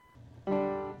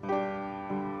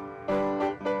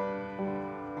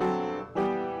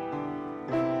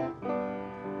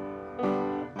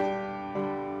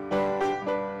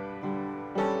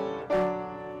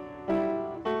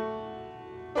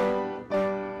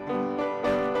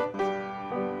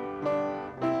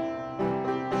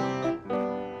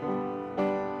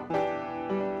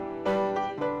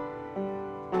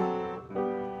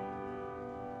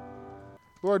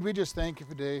Lord, we just thank you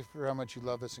today for how much you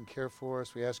love us and care for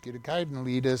us. We ask you to guide and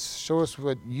lead us. Show us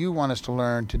what you want us to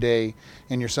learn today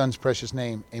in your Son's precious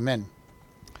name. Amen.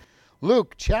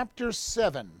 Luke chapter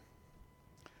 7.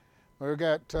 We've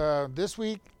got this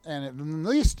week and at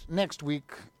least next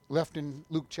week left in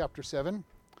Luke chapter 7.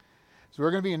 So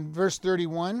we're going to be in verse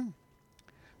 31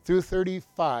 through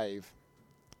 35.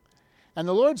 And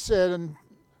the Lord said, "And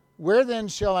where then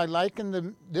shall I liken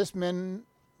the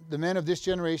men of this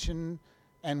generation,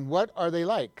 and what are they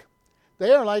like?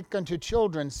 They are like unto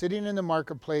children sitting in the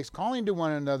marketplace, calling to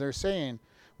one another, saying,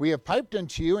 We have piped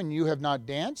unto you, and you have not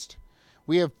danced.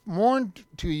 We have mourned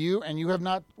to you, and you have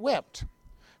not wept.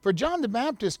 For John the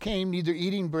Baptist came neither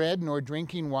eating bread nor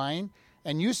drinking wine,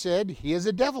 and you said, He is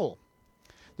a devil.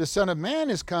 The Son of Man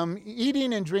is come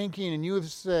eating and drinking, and you have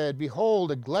said,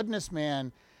 Behold, a gluttonous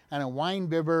man and a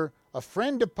winebibber, a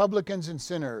friend of publicans and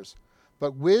sinners.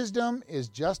 But wisdom is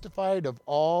justified of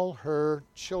all her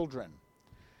children."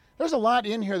 There's a lot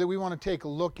in here that we want to take a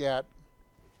look at.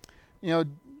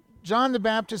 John the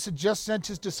Baptist had just sent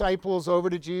his disciples over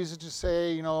to Jesus to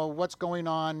say, what's going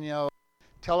on?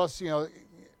 Tell us,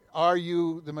 are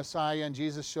you the Messiah? And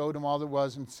Jesus showed him all there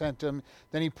was and sent him.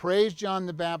 Then he praised John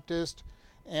the Baptist,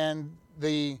 and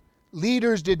the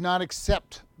leaders did not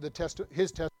accept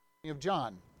his testimony of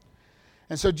John.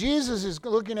 And so Jesus is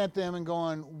looking at them and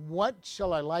going, what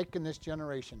shall I liken this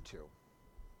generation to?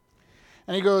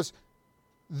 And he goes,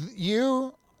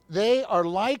 they are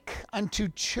like unto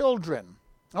children.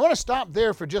 I want to stop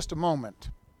there for just a moment.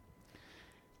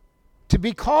 To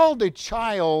be called a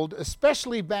child,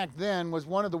 especially back then, was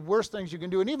one of the worst things you can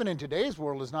do. And even in today's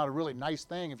world is not a really nice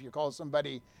thing if you call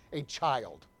somebody a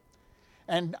child.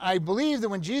 And I believe that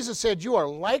when Jesus said you are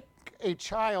like a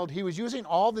child, he was using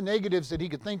all the negatives that he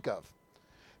could think of.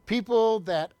 People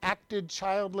that acted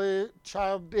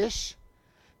childish,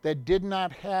 that did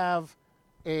not have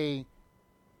a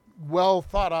well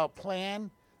thought out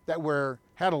plan, that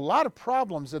had a lot of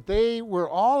problems, that they were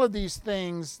all of these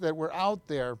things that were out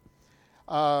there.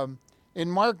 In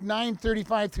Mark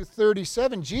 9:35 through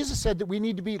 37, Jesus said that we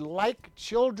need to be like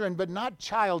children, but not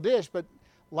childish, but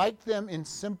like them in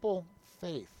simple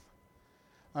faith.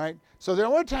 All right. So there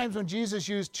were times when Jesus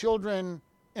used children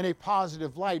in a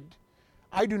positive light.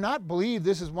 I do not believe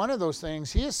this is one of those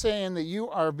things. He is saying that you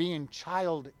are being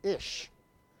childish.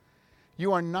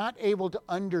 You are not able to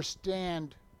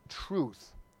understand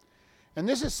truth. And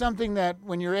this is something that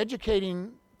when you're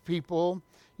educating people,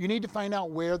 you need to find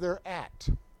out where they're at.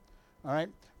 All right?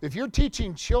 If you're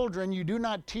teaching children, you do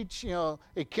not teach, a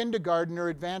kindergarten or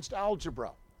advanced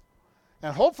algebra.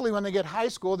 And hopefully when they get high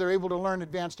school, they're able to learn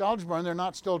advanced algebra and they're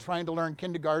not still trying to learn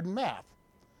kindergarten math.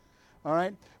 All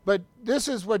right? But this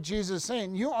is what Jesus is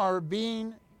saying. You are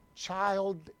being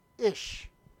childish.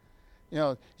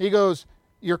 He goes,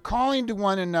 you're calling to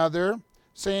one another,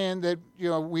 saying that,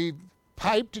 we've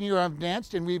piped and you have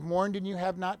danced, and we've mourned and you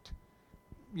have not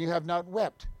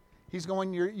wept. He's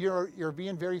going, you're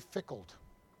being very fickle.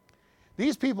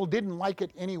 These people didn't like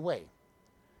it anyway.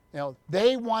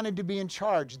 They wanted to be in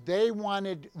charge. They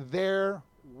wanted their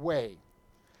way.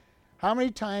 How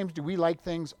many times do we like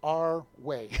things our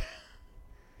way?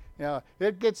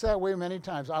 It gets that way many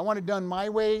times. I want it done my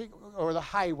way or the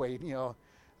highway.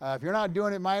 If you're not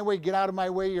doing it my way, get out of my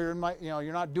way. You're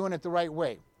not doing it the right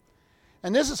way.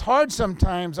 And this is hard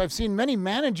sometimes. I've seen many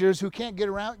managers who can't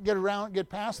get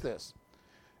past this.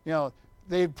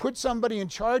 They put somebody in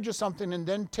charge of something and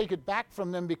then take it back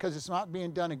from them because it's not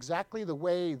being done exactly the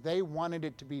way they wanted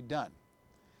it to be done.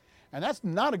 And that's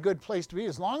not a good place to be.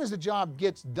 As long as the job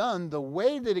gets done, the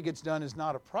way that it gets done is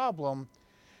not a problem.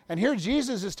 And here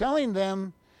Jesus is telling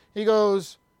them, he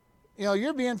goes,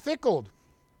 you're being fickle.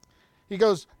 He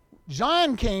goes,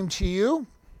 John came to you,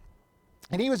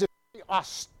 and he was a very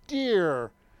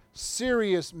austere,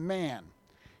 serious man.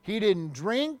 He didn't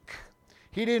drink.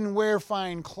 He didn't wear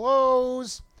fine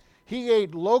clothes. He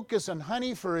ate locusts and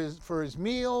honey for his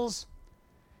meals.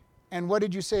 And what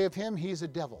did you say of him? He's a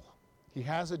devil. He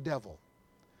has a devil.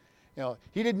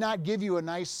 He did not give you a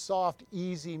nice, soft,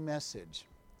 easy message.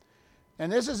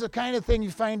 And this is the kind of thing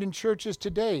you find in churches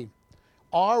today.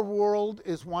 Our world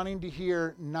is wanting to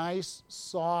hear nice,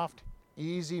 soft,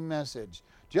 easy message.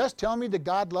 Just tell me that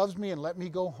God loves me and let me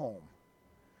go home.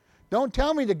 Don't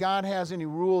tell me that God has any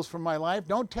rules for my life.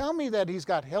 Don't tell me that he's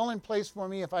got hell in place for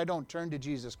me if I don't turn to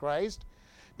Jesus Christ.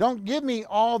 Don't give me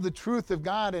all the truth of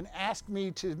God and ask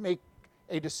me to make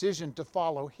a decision to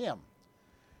follow him.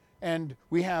 And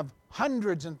we have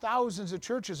hundreds and thousands of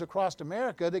churches across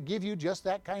America that give you just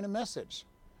that kind of message.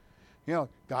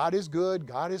 God is good,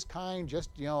 God is kind,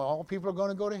 all people are going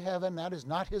to go to heaven. That is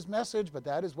not his message, but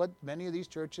that is what many of these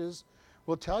churches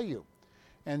will tell you.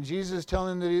 And Jesus is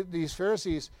telling these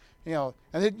Pharisees, and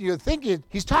then you think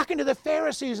he's talking to the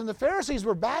Pharisees, and the Pharisees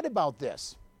were bad about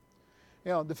this.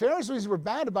 The Pharisees were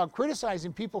bad about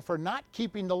criticizing people for not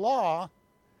keeping the law.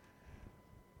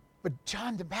 But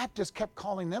John the Baptist kept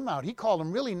calling them out. He called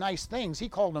them really nice things. He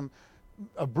called them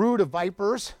a brood of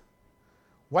vipers,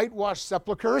 whitewashed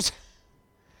sepulchres.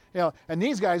 And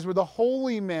these guys were the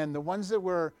holy men, the ones that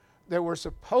were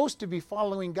supposed to be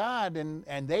following God,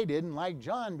 and they didn't like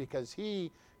John because he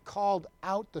called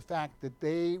out the fact that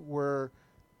they were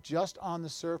just on the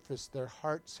surface. Their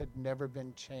hearts had never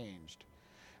been changed.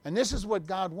 And this is what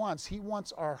God wants. He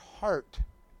wants our heart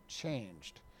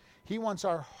changed. He wants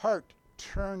our heart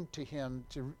turned to Him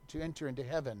to enter into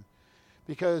heaven,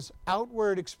 because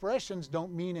outward expressions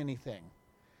don't mean anything.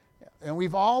 And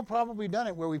we've all probably done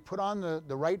it, where we put on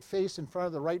the right face in front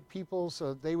of the right people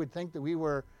so they would think that we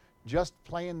were just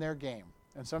playing their game.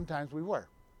 And sometimes we were.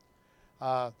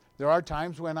 There are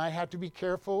times when I have to be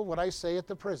careful what I say at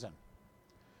the prison.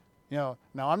 Now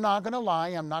I'm not going to lie,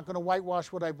 I'm not going to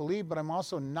whitewash what I believe, but I'm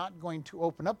also not going to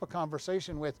open up a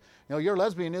conversation with, your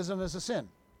lesbianism is a sin.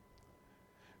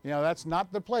 That's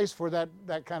not the place for that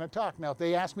kind of talk. Now, if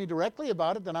they ask me directly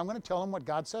about it, then I'm going to tell them what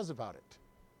God says about it.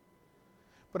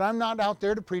 But I'm not out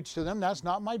there to preach to them. That's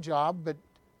not my job, but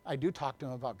I do talk to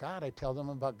them about God. I tell them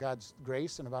about God's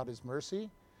grace and about His mercy.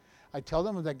 I tell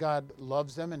them that God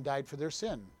loves them and died for their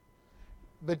sin.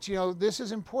 But, this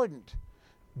is important.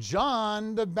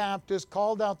 John the Baptist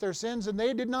called out their sins, and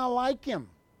they did not like him.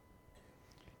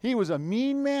 He was a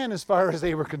mean man as far as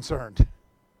they were concerned.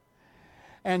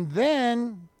 And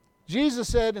then Jesus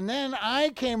said, and then I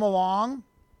came along,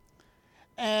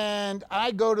 and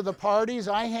I go to the parties,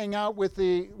 I hang out with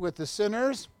the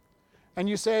sinners, and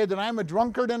you say that I'm a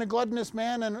drunkard and a gluttonous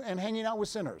man and hanging out with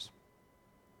sinners.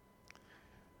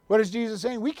 What is Jesus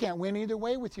saying? We can't win either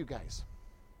way with you guys.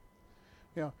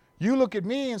 You look at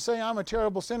me and say I'm a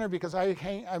terrible sinner because I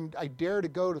dare to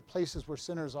go to places where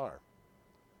sinners are.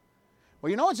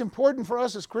 Well, it's important for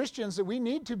us as Christians that we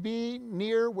need to be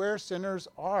near where sinners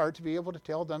are to be able to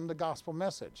tell them the gospel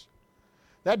message.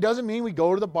 That doesn't mean we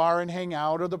go to the bar and hang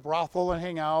out, or the brothel and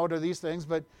hang out, or these things,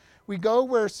 but we go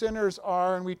where sinners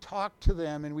are and we talk to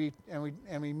them and we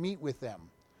meet with them.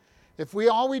 If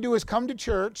all we do is come to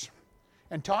church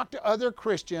and talk to other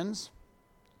Christians,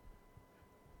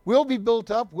 we'll be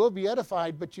built up, we'll be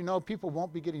edified, but people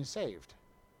won't be getting saved.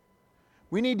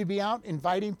 We need to be out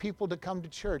inviting people to come to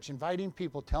church, inviting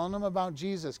people, telling them about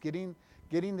Jesus, getting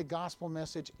the gospel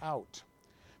message out.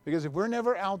 Because if we're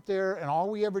never out there and all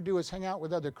we ever do is hang out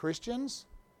with other Christians,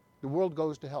 the world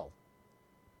goes to hell.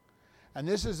 And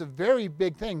this is a very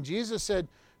big thing. Jesus said,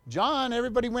 John,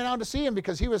 everybody went out to see him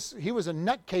because he was a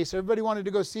nutcase. Everybody wanted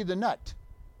to go see the nut.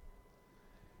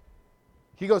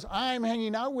 He goes, I'm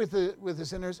hanging out with the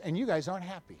sinners, and you guys aren't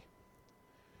happy.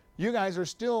 You guys are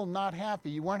still not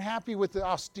happy. You weren't happy with the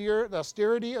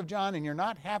austerity of John, and you're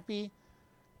not happy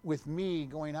with me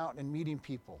going out and meeting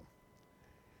people.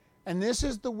 And this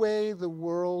is the way the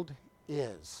world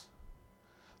is.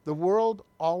 The world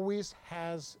always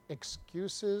has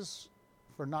excuses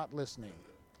for not listening.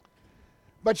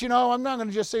 But I'm not going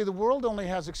to just say the world only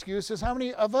has excuses. How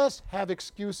many of us have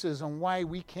excuses on why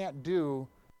we can't do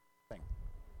something?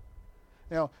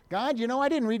 God, I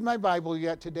didn't read my Bible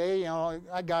yet today.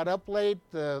 I got up late.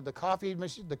 The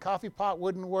coffee pot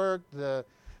wouldn't work. I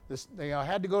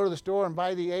had to go to the store and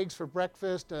buy the eggs for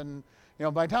breakfast. And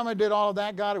by the time I did all of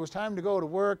that, God, it was time to go to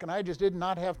work, and I just did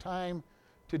not have time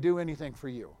to do anything for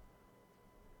you.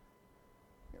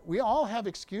 We all have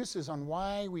excuses on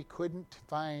why we couldn't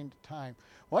find time.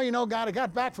 Well, God, I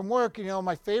got back from work,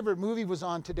 my favorite movie was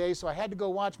on today, so I had to go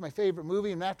watch my favorite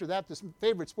movie, and after that, this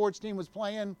favorite sports team was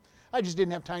playing. I just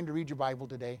didn't have time to read your Bible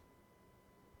today.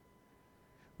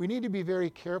 We need to be very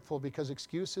careful because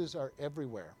excuses are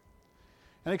everywhere.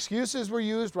 And excuses were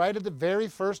used right at the very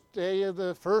first day of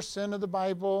the first sin of the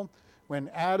Bible, when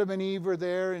Adam and Eve were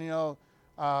there, and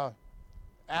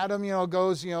Adam,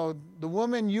 goes, the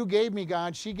woman you gave me,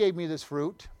 God, she gave me this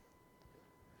fruit.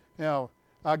 God,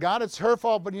 it's her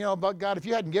fault, but God, if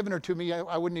you hadn't given her to me,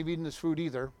 I wouldn't have eaten this fruit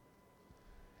either.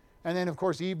 And then, of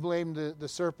course, Eve blamed the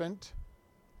serpent.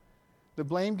 The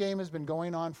blame game has been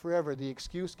going on forever. The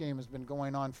excuse game has been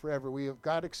going on forever. We have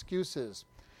got excuses.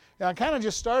 And I kind of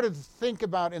just started to think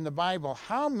about in the Bible,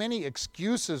 how many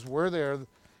excuses were there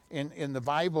in the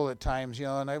Bible at times,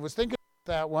 and I was thinking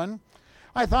about that one.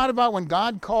 I thought about when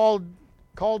God called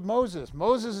Moses.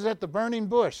 Moses is at the burning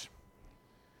bush.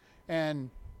 And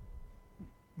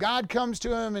God comes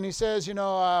to him and he says,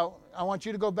 I want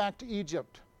you to go back to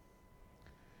Egypt.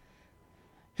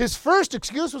 His first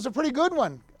excuse was a pretty good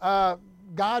one.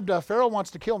 God, Pharaoh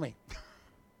wants to kill me.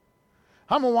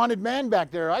 I'm a wanted man back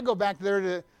there. I'm going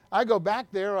to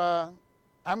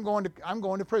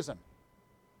prison.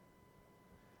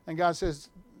 And God says,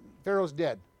 Pharaoh's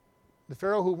dead. The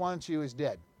Pharaoh who wants you is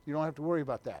dead. You don't have to worry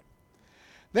about that.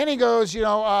 Then he goes,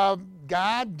 God,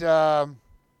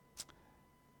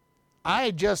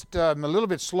 I just am a little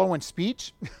bit slow in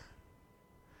speech.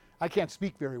 I can't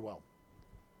speak very well.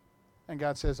 And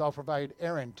God says, I'll provide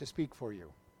Aaron to speak for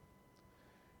you.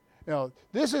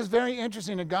 This is very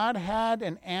interesting that God had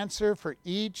an answer for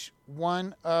each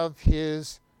one of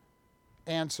his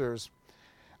answers.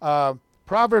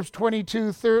 Proverbs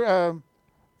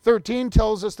 22:13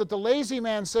 tells us that the lazy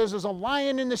man says there's a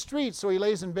lion in the street, so he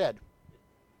lays in bed.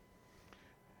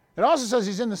 It also says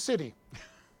he's in the city.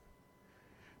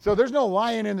 So there's no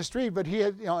lion in the street, but he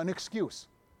had an excuse.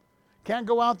 Can't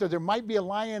go out there. There might be a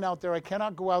lion out there. I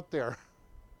cannot go out there.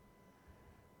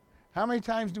 How many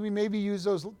times do we maybe use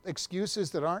those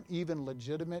excuses that aren't even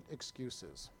legitimate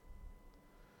excuses?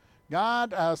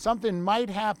 God, something might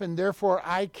happen, therefore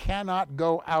I cannot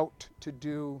go out to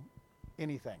do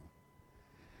anything.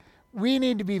 We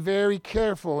need to be very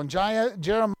careful. In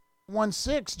Jeremiah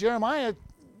 1:6,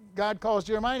 God calls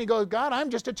Jeremiah and he goes, God, I'm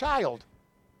just a child.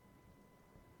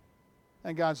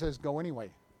 And God says, go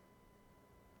anyway.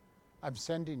 I'm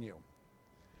sending you.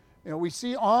 We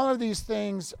see all of these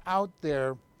things out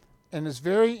there, and it's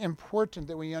very important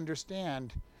that we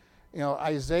understand.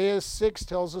 Isaiah 6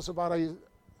 tells us about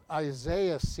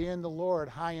Isaiah seeing the Lord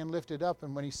high and lifted up,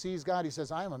 and when he sees God, he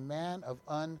says, I am a man of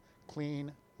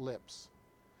unclean lips.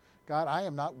 God, I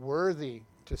am not worthy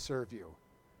to serve you.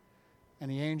 And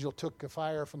the angel took a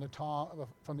fire from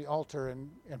the altar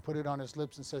and put it on his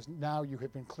lips and says, now you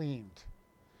have been cleaned.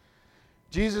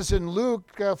 Jesus in Luke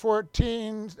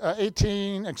 14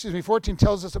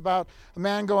 tells us about a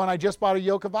man going, I just bought a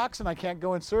yoke of oxen, I can't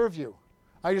go and serve you.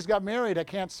 I just got married, I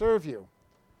can't serve you.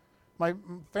 My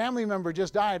family member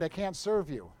just died, I can't serve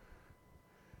you.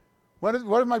 What is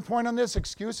my point on this?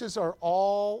 Excuses are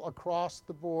all across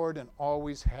the board and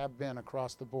always have been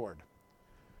across the board.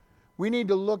 We need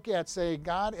to look at, say,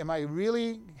 God, am I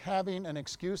really having an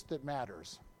excuse that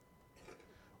matters?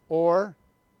 Or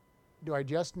do I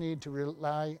just need to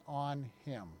rely on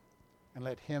him and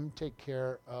let him take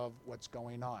care of what's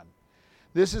going on?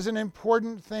 This is an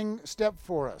important step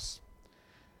for us.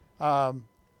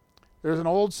 There's an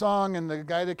old song, and the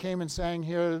guy that came and sang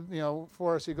here,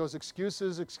 for us, he goes,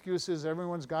 excuses, excuses,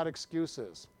 everyone's got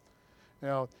excuses.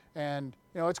 And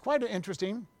it's quite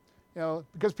interesting,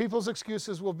 because people's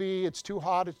excuses will be, it's too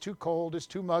hot, it's too cold, it's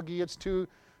too muggy, it's too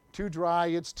dry,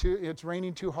 it's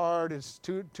raining too hard, it's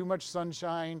too much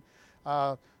sunshine.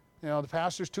 The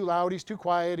pastor's too loud, he's too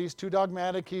quiet, he's too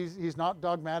dogmatic, he's not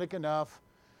dogmatic enough.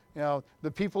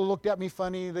 The people looked at me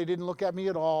funny, they didn't look at me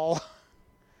at all.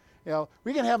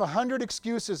 We can have 100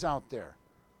 excuses out there.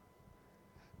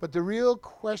 But the real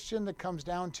question that comes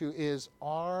down to is,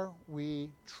 are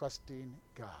we trusting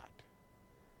God?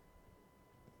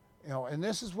 And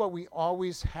this is what we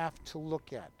always have to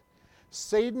look at.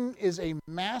 Satan is a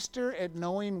master at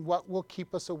knowing what will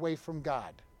keep us away from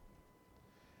God.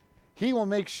 He will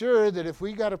make sure that if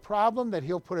we got a problem, that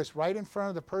he'll put us right in front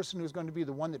of the person who's going to be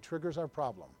the one that triggers our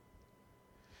problem.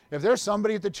 If there's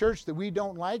somebody at the church that we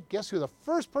don't like, guess who the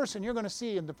first person you're going to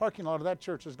see in the parking lot of that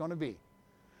church is going to be?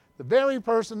 The very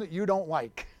person that you don't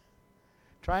like,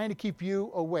 trying to keep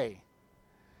you away.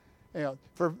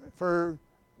 For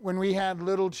when we had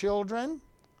little children,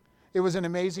 it was an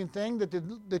amazing thing that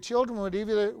the children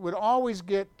would always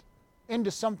get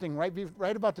into something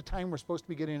right about the time we're supposed to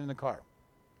be getting in the car.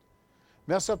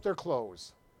 Mess up their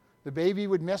clothes. The baby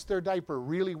would mess their diaper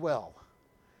really well.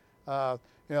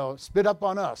 Spit up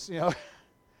on us. It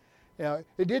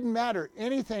didn't matter.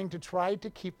 Anything to try to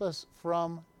keep us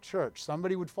from church.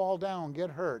 Somebody would fall down,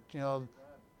 get hurt. And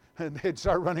they'd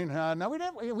start running. Now we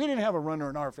didn't have a runner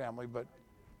in our family, but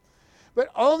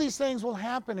all these things will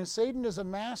happen, and Satan is a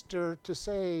master to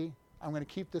say, I'm going to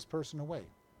keep this person away.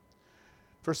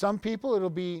 For some people, it'll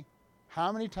be,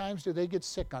 how many times do they get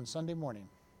sick on Sunday morning?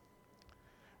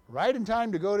 Right in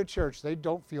time to go to church, they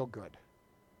don't feel good.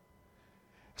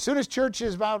 As soon as church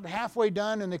is about halfway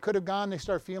done and they could have gone, they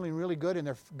start feeling really good, and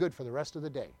they're good for the rest of the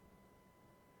day.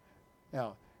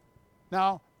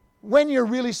 Now, when you're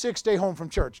really sick, stay home from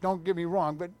church. Don't get me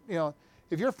wrong, but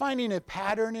if you're finding a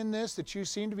pattern in this, that you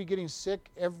seem to be getting sick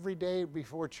every day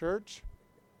before church,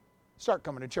 start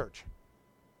coming to church.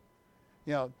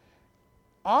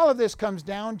 All of this comes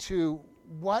down to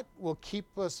what will keep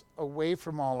us away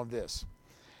from all of this.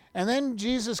 And then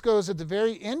Jesus goes at the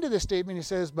very end of the statement, he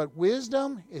says, but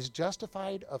wisdom is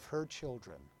justified of her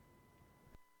children.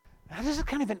 Now, this is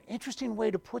kind of an interesting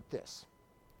way to put this.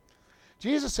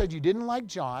 Jesus said, you didn't like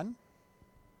John,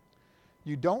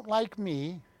 you don't like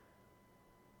me,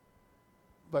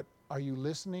 but are you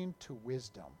listening to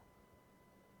wisdom?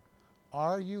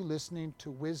 Are you listening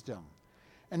to wisdom?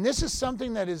 And this is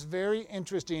something that is very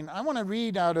interesting. I want to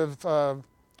read out of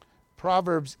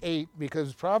Proverbs 8,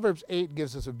 because Proverbs 8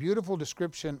 gives us a beautiful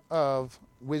description of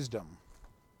wisdom.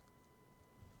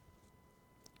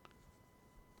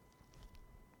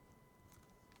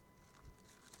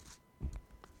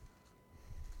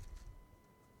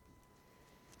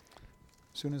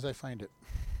 As soon as I find it.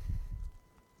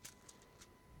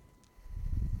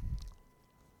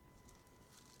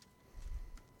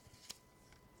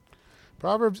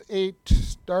 Proverbs 8,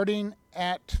 starting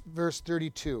at verse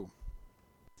 32.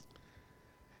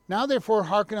 Now therefore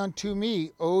hearken unto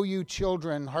me, O you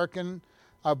children, hearken.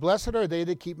 Blessed are they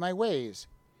that keep my ways.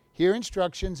 Hear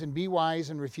instructions and be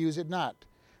wise and refuse it not.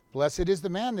 Blessed is the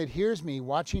man that hears me,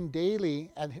 watching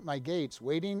daily at my gates,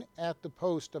 waiting at the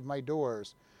post of my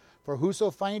doors. For whoso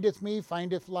findeth me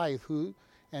findeth life,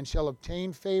 and shall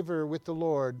obtain favor with the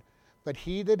Lord. But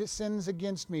he that sins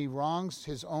against me wrongs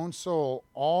his own soul.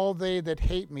 All they that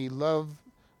hate me love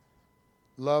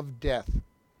death.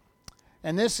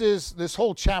 And this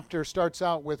whole chapter starts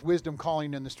out with wisdom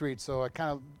calling in the streets. So I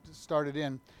kind of started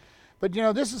in. But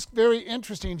this is very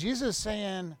interesting. Jesus is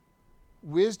saying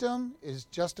wisdom is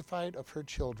justified of her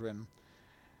children.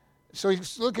 So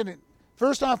he's looking at,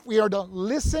 first off, we are to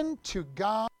listen to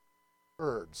God's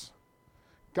words.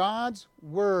 God's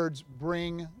words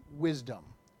bring wisdom.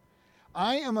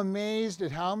 I am amazed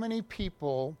at how many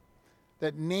people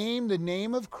that name the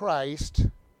name of Christ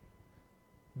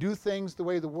do things the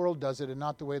way the world does it and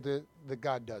not the way that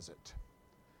God does it.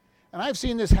 And I've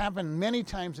seen this happen many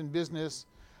times in business.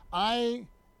 I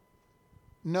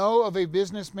know of a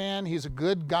businessman. He's a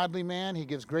good, godly man. He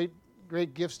gives great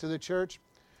gifts to the church.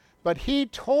 But he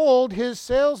told his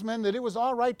salesmen that it was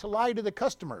all right to lie to the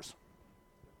customers.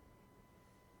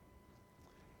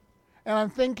 And I'm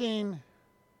thinking,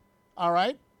 all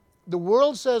right, the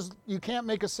world says you can't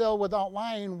make a sale without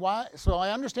lying. Why? So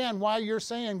I understand why you're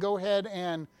saying go ahead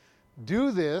and do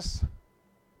this.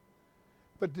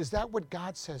 But is that what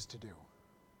God says to do?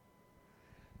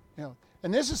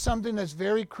 And this is something that's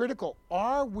very critical.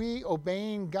 Are we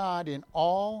obeying God in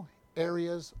all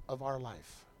areas of our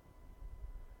life?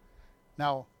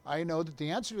 Now, I know that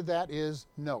the answer to that is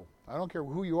no. I don't care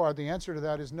who you are. The answer to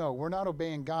that is no. We're not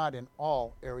obeying God in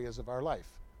all areas of our life.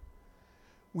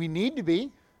 We need to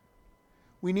be.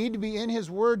 We need to be in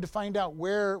His Word to find out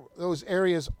where those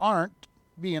areas aren't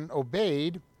being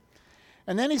obeyed.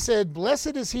 And then he said,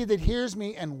 blessed is he that hears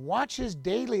me and watches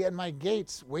daily at my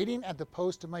gates, waiting at the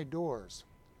post of my doors.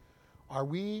 Are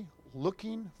we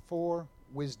looking for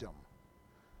wisdom?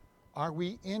 Are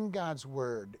we in God's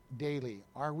Word daily?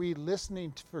 Are we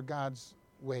listening for God's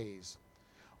ways?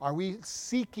 Are we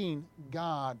seeking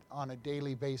God on a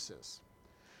daily basis?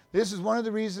 This is one of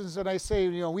the reasons that I say,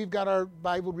 we've got our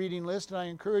Bible reading list, and I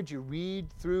encourage you, read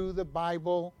through the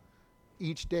Bible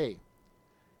each day.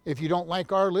 If you don't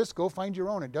like our list, go find your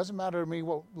own. It doesn't matter to me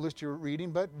what list you're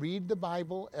reading, but read the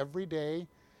Bible every day.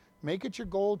 Make it your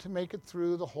goal to make it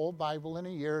through the whole Bible in a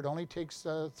year. It only takes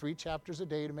 3 chapters a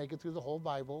day to make it through the whole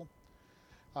Bible.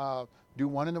 Do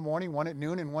one in the morning, one at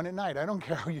noon, and one at night. I don't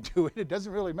care how you do it. It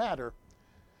doesn't really matter.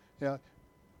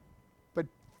 But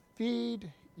feed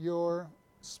your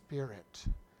spirit.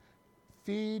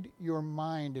 Feed your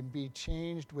mind and be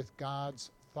changed with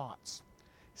God's thoughts.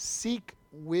 Seek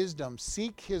wisdom.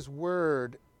 Seek His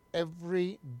Word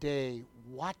every day,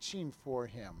 watching for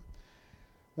Him.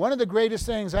 One of the greatest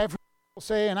things I've heard people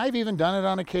say, and I've even done it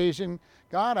on occasion,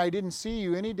 God, I didn't see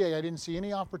you any day. I didn't see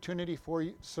any opportunity for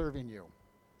serving you.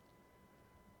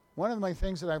 One of my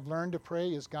things that I've learned to pray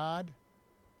is, God,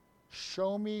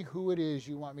 show me who it is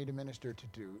you want me to minister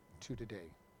to today.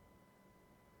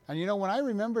 And when I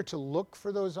remember to look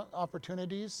for those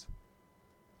opportunities,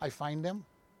 I find them.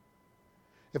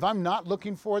 If I'm not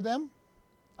looking for them,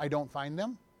 I don't find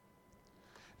them.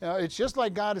 It's just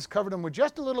like God has covered them with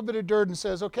just a little bit of dirt and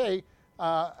says, okay,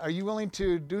 are you willing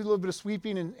to do a little bit of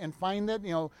sweeping and find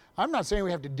that? I'm not saying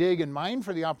we have to dig and mine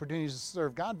for the opportunities to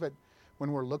serve God, but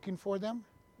when we're looking for them,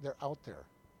 they're out there.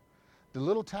 The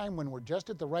little time when we're just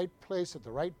at the right place at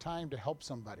the right time to help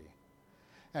somebody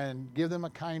and give them a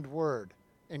kind word,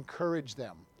 encourage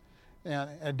them. And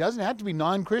it doesn't have to be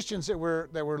non-Christians that we're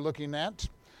looking at.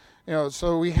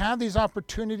 So we have these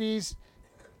opportunities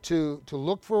to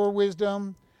look for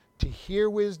wisdom, to hear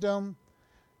wisdom.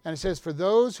 And it says, for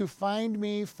those who find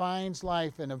me finds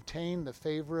life and obtain the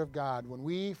favor of God. When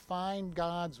we find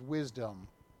God's wisdom,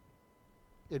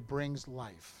 it brings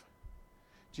life.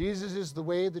 Jesus is the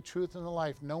way, the truth, and the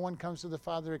life. No one comes to the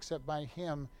Father except by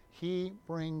him. He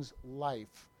brings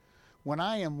life. When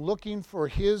I am looking for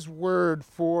his word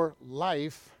for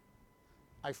life,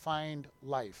 I find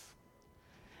life.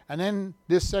 And then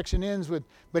this section ends with,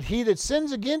 but he that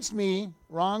sins against me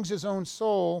wrongs his own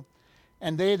soul,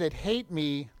 and they that hate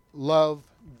me love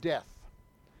death.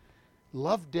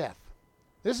 Love death.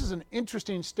 This is an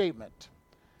interesting statement.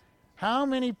 How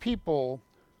many people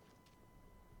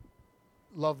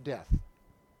love death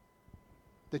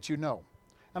that you know?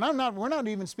 And we're not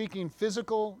even speaking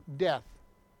physical death.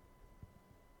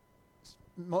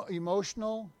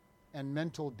 Emotional and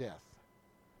mental death.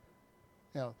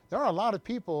 There are a lot of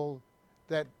people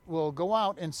that will go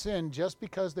out and sin just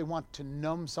because they want to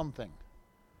numb something.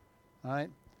 All right?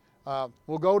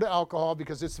 We'll go to alcohol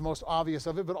because it's the most obvious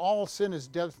of it, but all sin is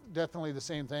definitely the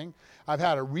same thing. I've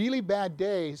had a really bad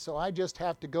day, so I just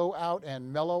have to go out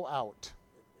and mellow out.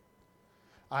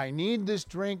 I need this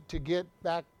drink to get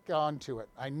back onto it.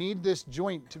 I need this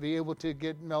joint to be able to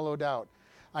get mellowed out.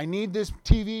 I need this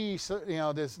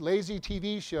this lazy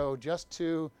TV show just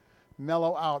to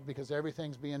mellow out because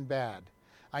everything's being bad.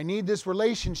 I need this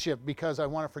relationship because I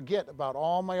want to forget about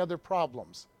all my other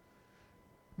problems.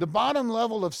 The bottom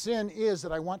level of sin is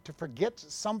that I want to forget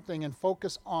something and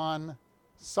focus on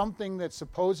something that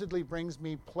supposedly brings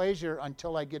me pleasure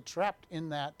until I get trapped in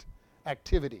that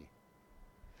activity.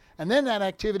 And then that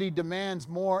activity demands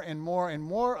more and more and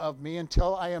more of me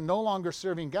until I am no longer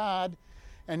serving God.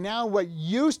 And now what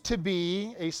used to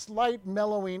be a slight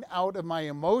mellowing out of my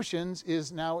emotions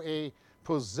is now a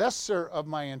possessor of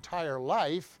my entire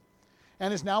life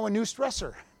and is now a new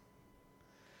stressor.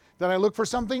 That I look for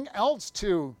something else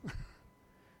to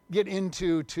get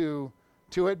into to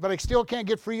it, but I still can't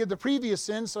get free of the previous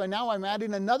sin, so now I'm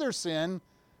adding another sin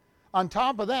on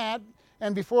top of that,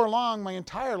 and before long my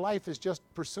entire life is just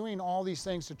pursuing all these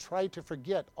things to try to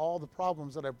forget all the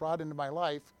problems that I brought into my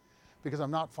life because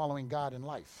I'm not following God in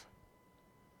life.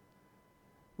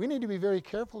 We need to be very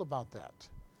careful about that.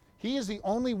 He is the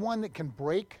only one that can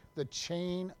break the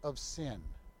chain of sin.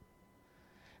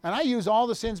 And I use all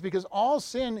the sins because all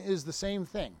sin is the same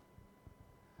thing.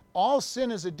 All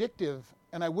sin is addictive,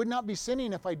 and I would not be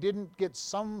sinning if I didn't get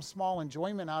some small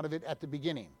enjoyment out of it at the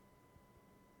beginning.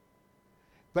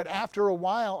 But after a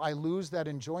while, I lose that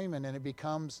enjoyment and it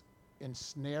becomes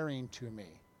ensnaring to me.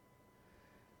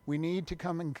 We need to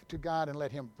come to God and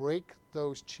let him break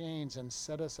those chains and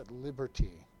set us at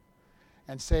liberty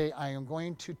and say, I am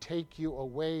going to take you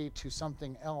away to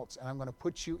something else, and I'm going to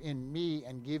put you in me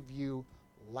and give you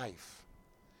life.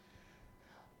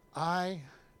 I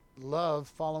love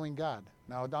following God.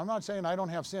 Now, I'm not saying I don't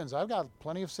have sins. I've got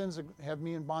plenty of sins that have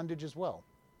me in bondage as well.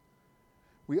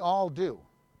 We all do.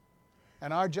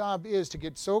 And our job is to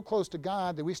get so close to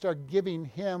God that we start giving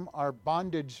him our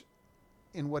bondage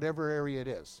in whatever area it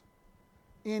is.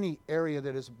 Any area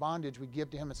that is bondage, we give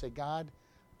to him and say, God,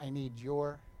 I need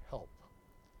your help.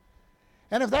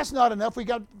 And if that's not enough, we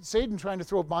got Satan trying to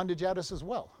throw bondage at us as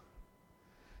well.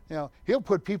 He'll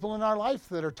put people in our life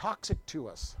that are toxic to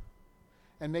us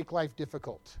and make life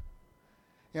difficult.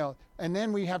 And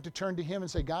then we have to turn to him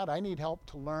and say, God, I need help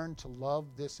to learn to love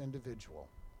this individual.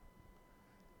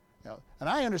 And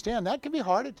I understand that can be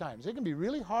hard at times. It can be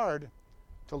really hard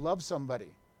to love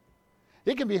somebody.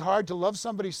 It can be hard to love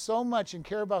somebody so much and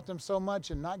care about them so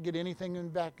much and not get anything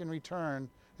back in return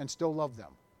and still love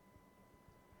them.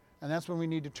 And that's when we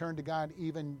need to turn to God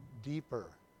even deeper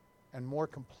and more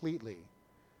completely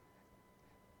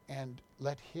and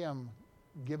let him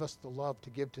give us the love to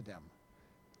give to them.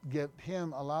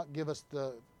 Give us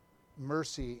the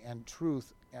mercy and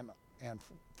truth and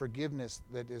forgiveness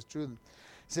that is true.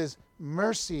 It says,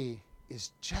 mercy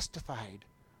is justified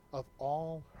of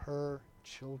all her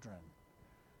children.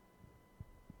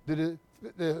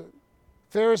 The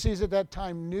Pharisees at that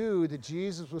time knew that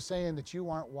Jesus was saying that you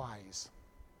aren't wise.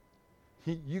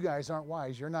 You guys aren't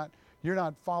wise. You're not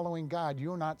following God.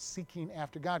 You're not seeking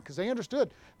after God. Because they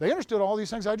understood all these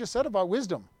things I just said about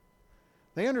wisdom.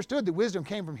 They understood that wisdom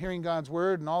came from hearing God's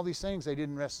word and all these things. They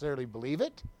didn't necessarily believe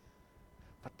it,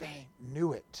 but they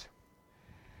knew it.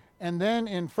 And then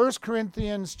in 1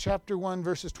 Corinthians chapter 1,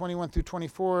 verses 21 through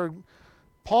 24,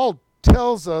 Paul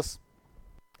tells us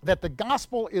that the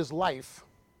gospel is life.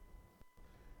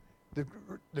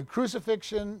 The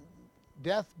crucifixion,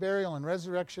 death, burial, and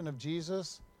resurrection of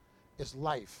Jesus is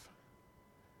life.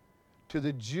 To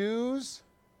the Jews,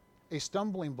 a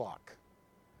stumbling block,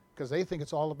 because they think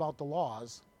it's all about the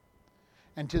laws.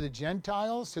 And to the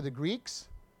Gentiles, to the Greeks,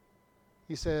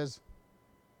 he says,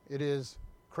 it is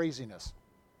craziness.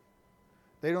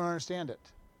 They don't understand it.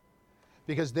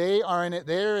 Because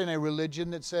they're in a religion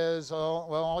that says, oh,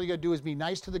 well, all you got to do is be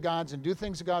nice to the gods and do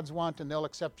things the gods want and they'll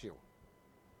accept you.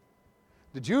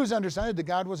 The Jews understood that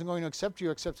God wasn't going to accept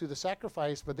you except through the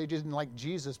sacrifice, but they didn't like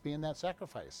Jesus being that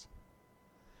sacrifice.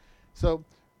 So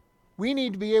we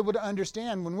need to be able to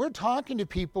understand when we're talking to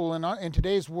people in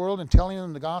today's world and telling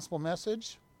them the gospel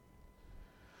message.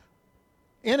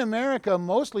 In America,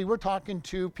 mostly we're talking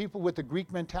to people with the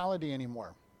Greek mentality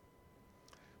anymore.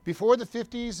 Before the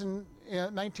 50s and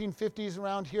 1950s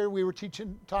around here, we were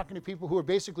talking to people who were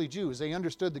basically Jews. They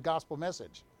understood the gospel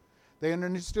message. They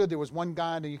understood there was one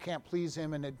God and you can't please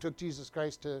him, and it took Jesus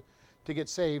Christ to get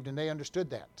saved, and they understood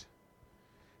that.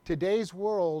 Today's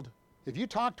world, if you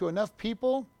talk to enough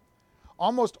people,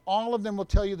 almost all of them will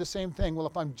tell you the same thing. Well,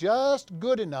 if I'm just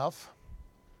good enough,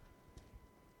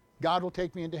 God will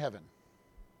take me into heaven.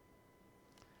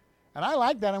 And I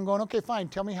like that. I'm going, okay, fine.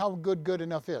 Tell me how good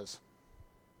enough is.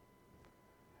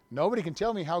 Nobody can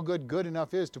tell me how good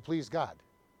enough is to please God.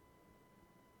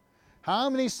 How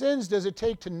many sins does it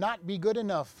take to not be good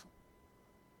enough?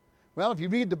 Well, if you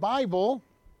read the Bible,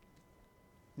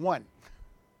 1.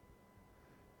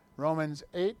 Romans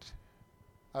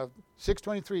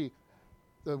 6:23,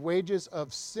 the wages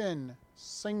of sin,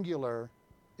 singular,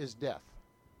 is death.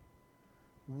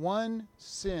 One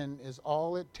sin is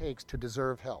all it takes to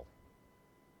deserve hell.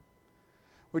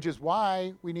 Which is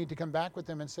why we need to come back with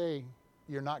them and say,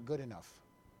 you're not good enough.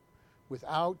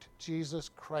 Without Jesus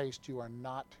Christ, you are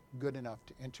not good enough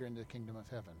to enter into the kingdom of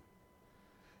heaven.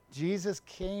 Jesus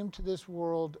came to this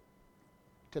world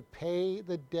to pay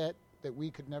the debt that we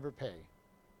could never pay.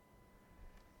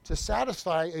 To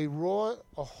satisfy a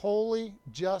holy,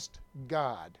 just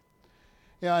God.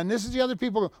 Yeah, and this is the other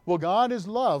people, well, God is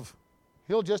love.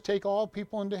 He'll just take all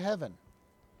people into heaven.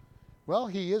 Well,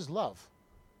 he is love.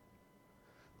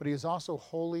 But he is also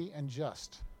holy and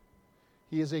just.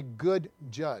 He is a good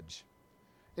judge.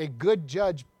 A good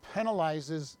judge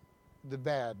penalizes the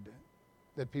bad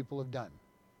that people have done.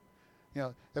 You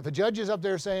know, if a judge is up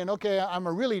there saying, okay,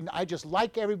 I just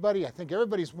like everybody, I think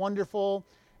everybody's wonderful,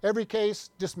 every case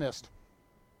dismissed.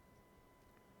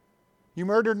 You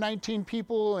murdered 19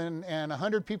 people and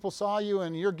 100 people saw you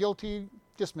and you're guilty,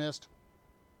 dismissed.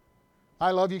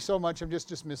 I love you so much, I'm just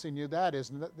dismissing you. That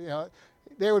is,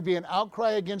 there would be an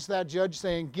outcry against that judge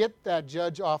saying, get that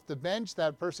judge off the bench.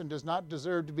 That person does not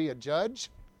deserve to be a judge.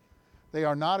 They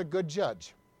are not a good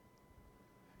judge.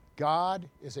 God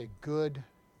is a good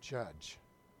judge.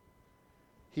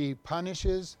 He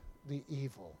punishes the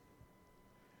evil.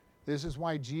 This is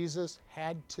why Jesus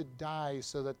had to die,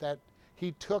 so that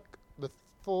he took the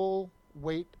full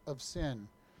weight of sin.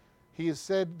 He has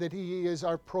said that he is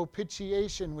our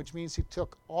propitiation, which means he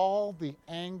took all the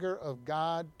anger of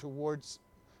God towards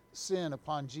sin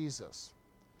upon Jesus.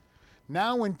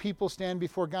 Now when people stand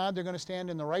before God, they're going to stand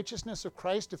in the righteousness of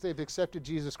Christ if they've accepted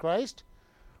Jesus Christ,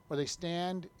 or they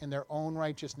stand in their own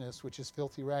righteousness, which is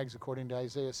filthy rags, according to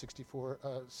Isaiah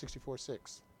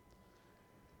 64:6.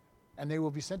 And they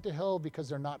will be sent to hell because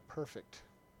they're not perfect.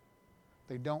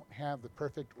 They don't have the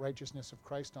perfect righteousness of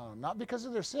Christ on them. Not because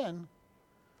of their sin,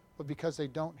 but because they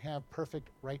don't have perfect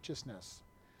righteousness.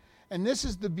 And this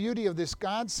is the beauty of this.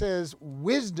 God says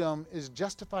wisdom is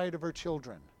justified of her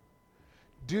children.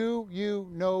 Do you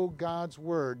know God's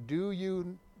word? Do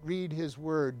you read his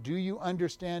word? Do you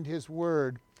understand his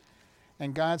word?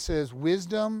 And God says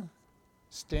wisdom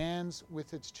stands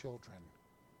with its children.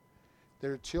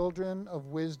 Their children of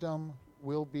wisdom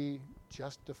will be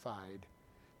justified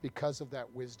because of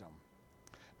that wisdom.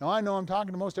 Now, I know I'm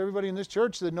talking to most everybody in this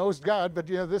church that knows God, but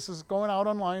this is going out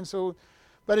online.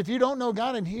 But if you don't know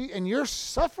God and you're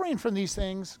suffering from these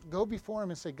things, go before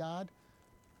him and say, God,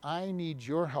 I need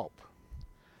your help.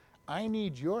 I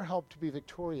need your help to be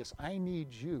victorious. I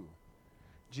need you.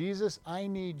 Jesus, I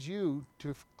need you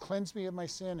to cleanse me of my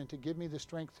sin and to give me the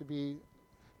strength to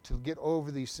get over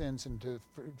these sins and to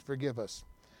forgive us.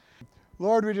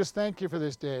 Lord, we just thank you for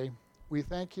this day. We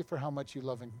thank you for how much you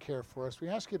love and care for us. We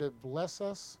ask you to bless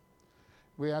us.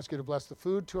 We ask you to bless the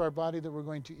food to our body that we're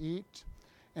going to eat.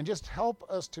 And just help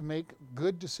us to make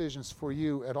good decisions for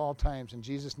you at all times. In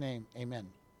Jesus' name, amen.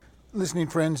 Listening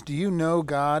friends, do you know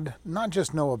God? Not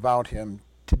just know about him.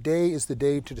 Today is the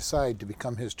day to decide to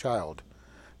become his child.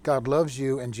 God loves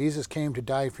you, and Jesus came to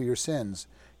die for your sins.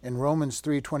 In Romans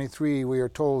 3:23, we are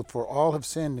told, for all have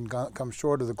sinned and come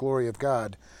short of the glory of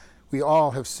God. We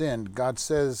all have sinned. God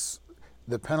says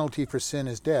the penalty for sin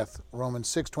is death. Romans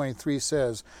 6:23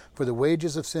 says, for the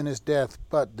wages of sin is death,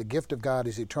 but the gift of God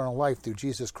is eternal life through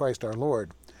Jesus Christ our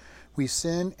Lord. We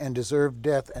sin and deserve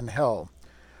death and hell.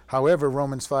 However,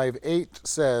 Romans 5:8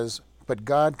 says, But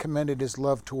God commended his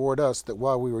love toward us, that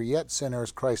while we were yet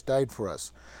sinners, Christ died for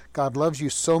us. God loves you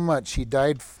so much, he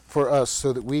died for us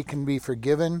so that we can be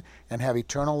forgiven and have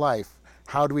eternal life.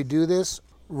 How do we do this?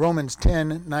 Romans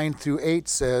 10:9-8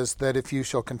 says that if you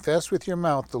shall confess with your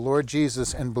mouth the Lord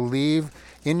Jesus and believe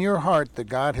in your heart that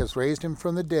God has raised him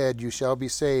from the dead, you shall be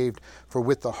saved. For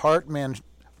with the heart man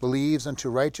believes unto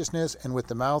righteousness, and with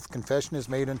the mouth confession is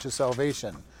made unto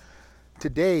salvation.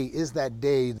 Today is that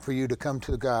day for you to come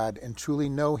to God and truly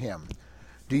know him.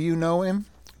 Do you know him?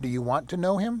 Do you want to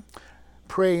know him?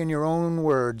 Pray in your own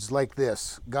words like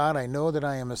this: God, I know that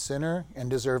I am a sinner and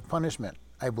deserve punishment.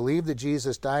 I believe that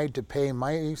Jesus died to pay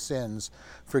my sins.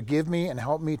 Forgive me and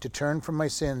help me to turn from my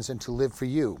sins and to live for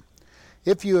you.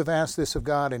 If you have asked this of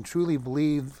God and truly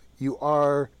believe you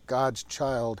are God's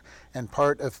child and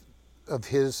part of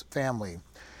his family,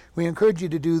 we encourage you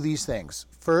to do these things.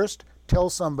 First, tell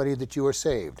somebody that you are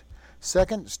saved.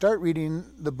 Second, start reading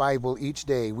the Bible each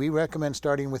day. We recommend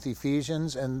starting with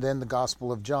Ephesians and then the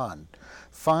Gospel of John.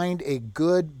 Find a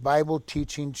good Bible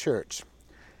teaching church.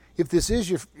 If this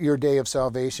is your day of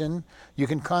salvation, you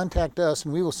can contact us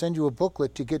and we will send you a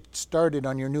booklet to get started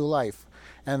on your new life,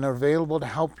 and are available to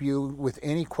help you with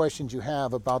any questions you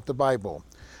have about the Bible.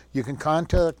 You can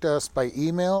contact us by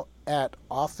email at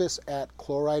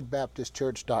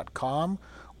office@chloridebaptistchurch.com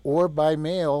or by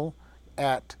mail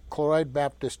at Chloride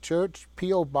Baptist Church,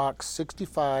 P.O. Box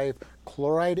 65,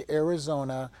 Chloride,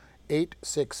 Arizona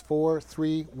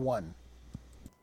 86431.